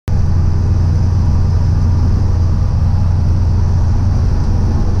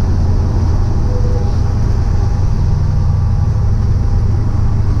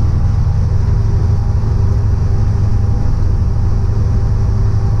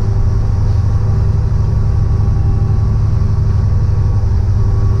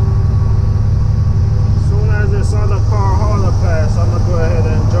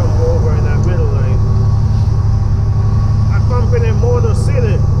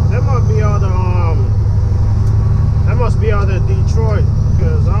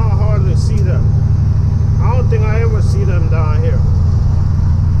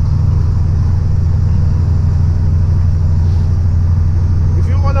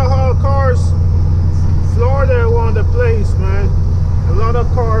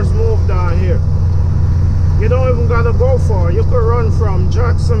you could run from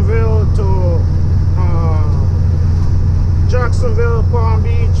Jacksonville to Palm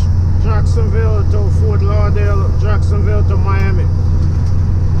Beach, Jacksonville to Fort Lauderdale, Jacksonville to Miami.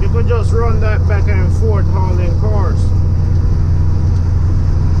 You could just run that back and forth hauling cars.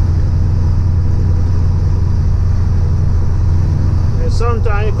 And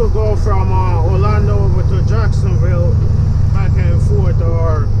sometimes you could go from Orlando over to Jacksonville back and forth,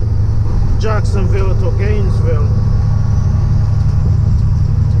 or Jacksonville to Gainesville.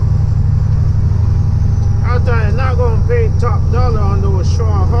 You're not going to pay top dollar on those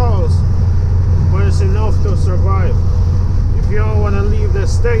short hauls, but it's enough to survive. If you don't want to leave the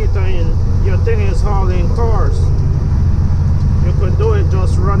state and your thing is hauling cars, you could do it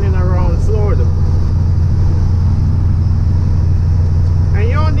just running around Florida. And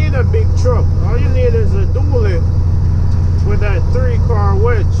you don't need a big truck. All you need is a dually with that 3-car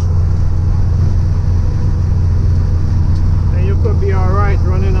wedge, and you could be alright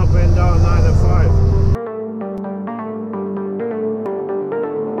running up and down 95.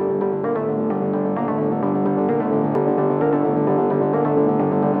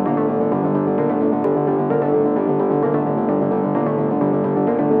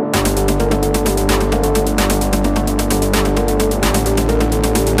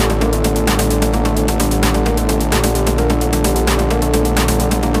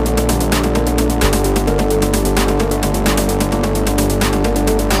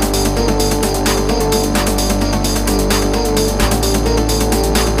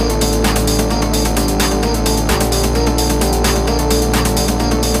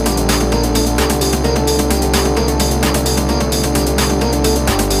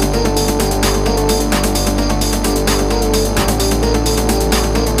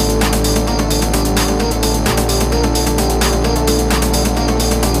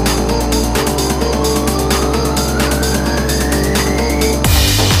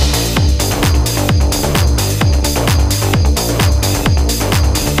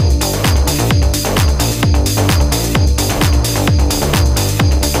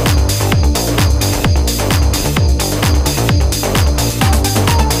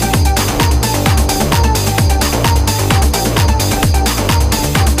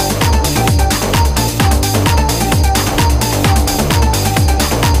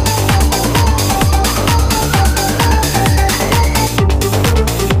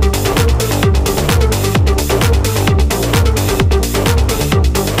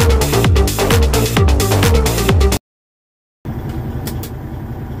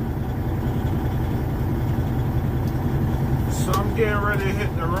 Getting ready to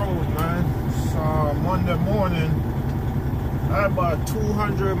hit the road, man. So Monday morning, I had about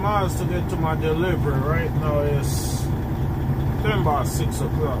 200 miles to get to my delivery. Right now it's then about 6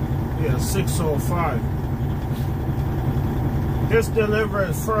 o'clock. Yeah, 6:05. This delivery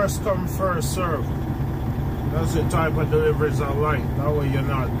is first come, first serve. That's the type of deliveries I like. That way you're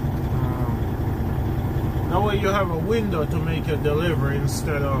not that way you have a window to make your delivery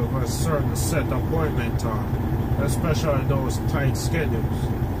instead of a certain set appointment time, especially those tight schedules.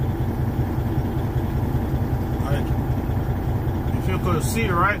 Like, if you could see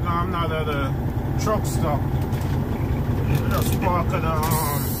right now, I'm not at a truck stop. You just park at a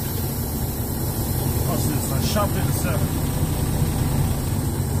what's this? A shopping center.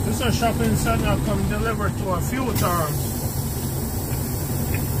 This is a shopping center I come deliver to a few times,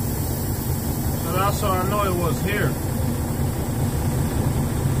 so that's how I know it was here.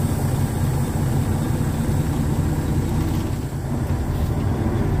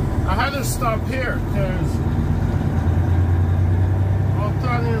 I had to stop here because I was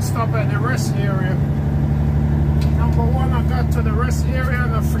planning to stop at the rest area. Number one, I got to the rest area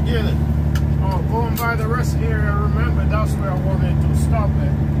and I forget it. Oh, going by the rest area, remember that's where I wanted to stop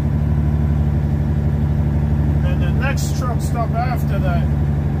at. And the next truck stop after that,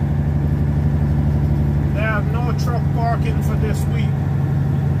 they have no truck parking for this week.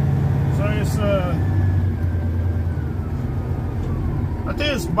 So it's I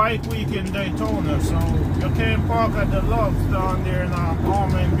think it's bike week in Daytona, so you can't park at the Loves down there in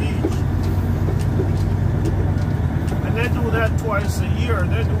Ormond Beach. And they do that twice a year.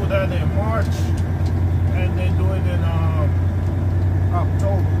 They do that in March and they do it in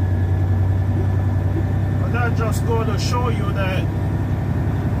October. But that just go to show you that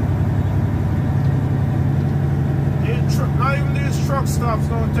not even these truck stops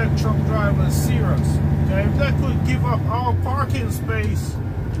don't take truck drivers serious. Okay, if they could give up our parking space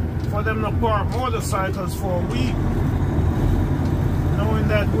for them to park motorcycles for a week, knowing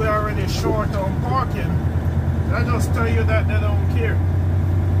that we're already short on parking, that just tell you that they don't care.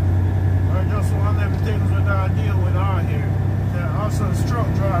 Or just one of them things we gotta deal with out here. Us as truck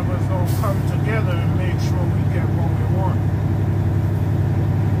drivers don't come together and make sure we get what we want.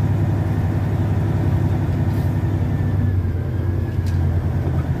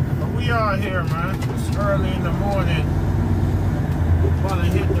 But we are here, man. It's early in the morning. About to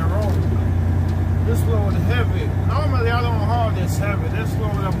hit the road. This load heavy. Normally I don't haul this heavy. This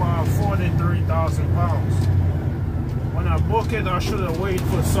load about 43,000 pounds. When I book it, I should have waited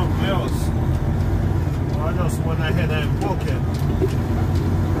for something else. I just went ahead and booked it.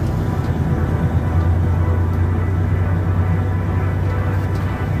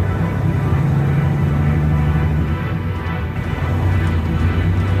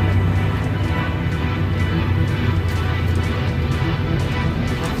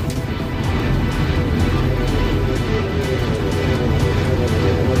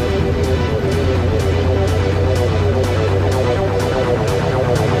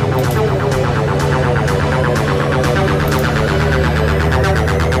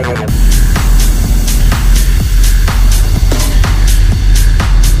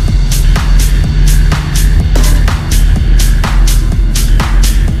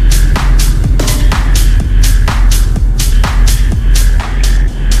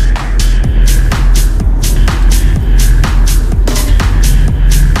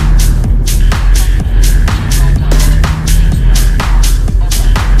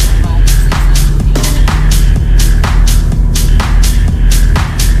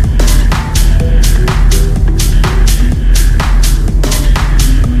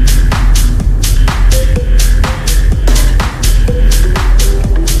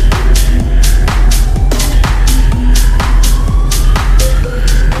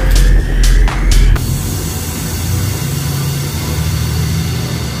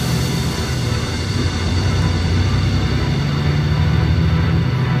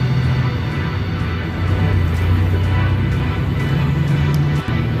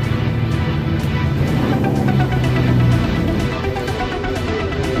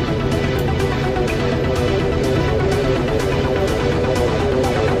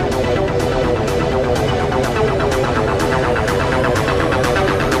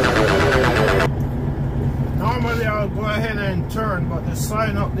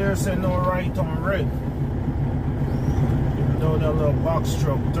 Sign up there say no right on red. Even though that little box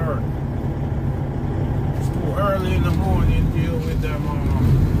truck turn. It's too early in the morning to deal with them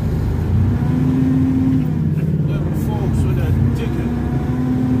folks with a ticket.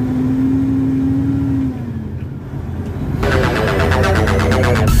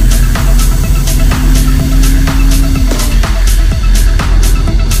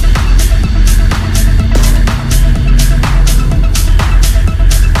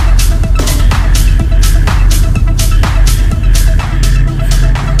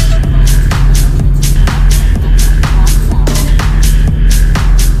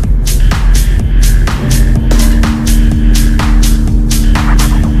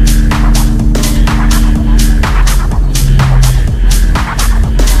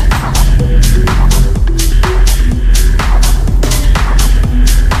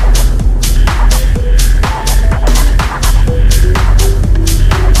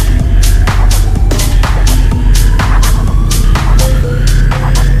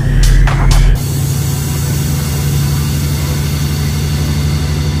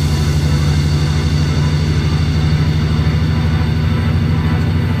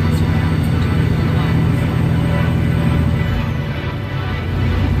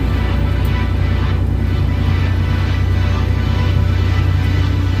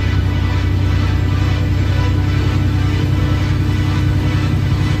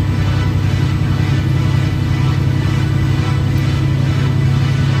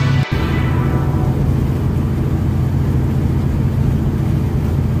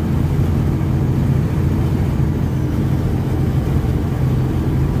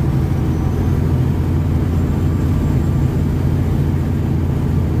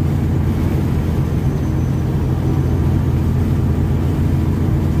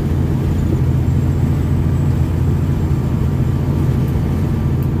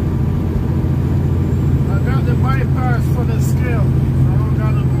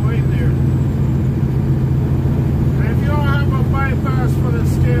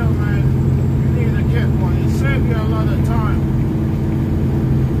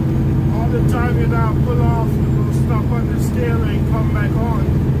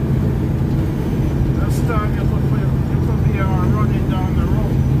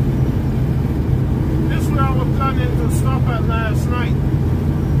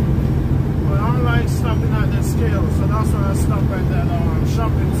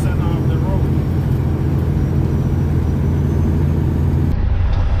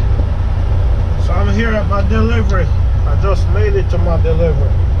 delivery. I just made it to my delivery.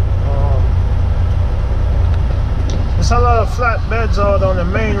 There's a lot of flatbeds out on the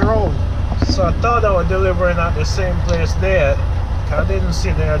main road, so I thought I was delivering at the same place there. I didn't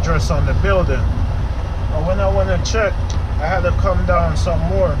see the address on the building, but when I went to check, I had to come down some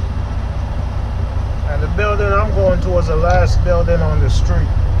more, and the building I'm going to was the last building on the street.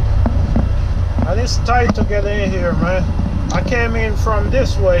 And it's tight to get in here, man. I came in from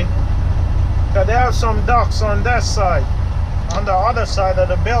this way because they have some docks on that side, on the other side of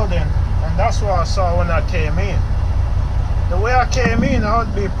the building, and that's what I saw when I came in. The way I came in, I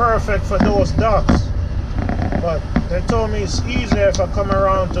would be perfect for those docks, but they told me it's easier if I come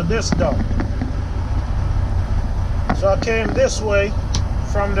around to this dock. So I came this way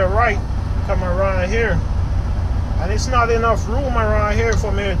from the right, come around here, and it's not enough room around here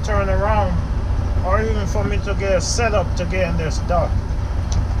for me to turn around or even for me to get set up to get in this dock.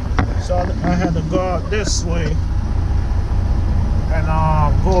 So I had to go out this way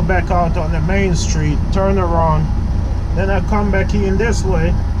and go back out on the main street, turn around, then I come back in this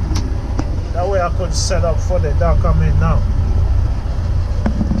way. That way I could set up for the dock I'm in now.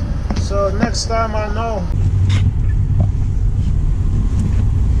 So next time I know.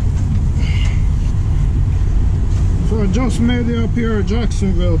 So I just made it up here at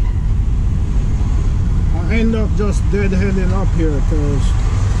Jacksonville. I end up just deadheading up here because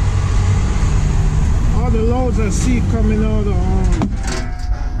all the loads I see coming out of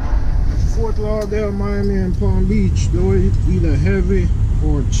Fort Lauderdale, Miami, and Palm Beach, they were either heavy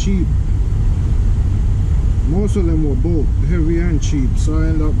or cheap. Most of them were both heavy and cheap, so I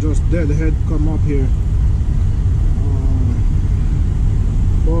end up just deadhead come up here.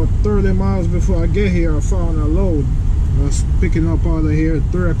 About 30 miles before I get here, I found a load. I was picking up out of here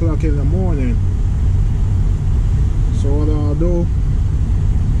at 3 o'clock in the morning. So what I'll do,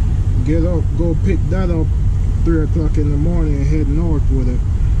 get up, go pick that up 3 o'clock in the morning and head north with it.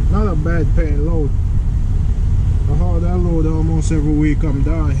 Not a bad paying load. I haul that load almost every week I'm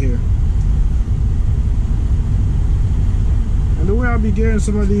down here. And the way I be getting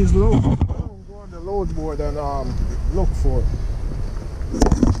some of these loads, I don't go on the load board and look for it.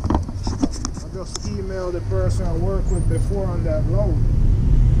 I just email the person I worked with before on that load.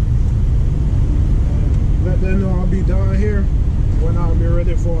 Let them know I'll be down here when I'll be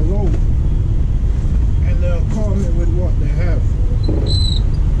ready for a load.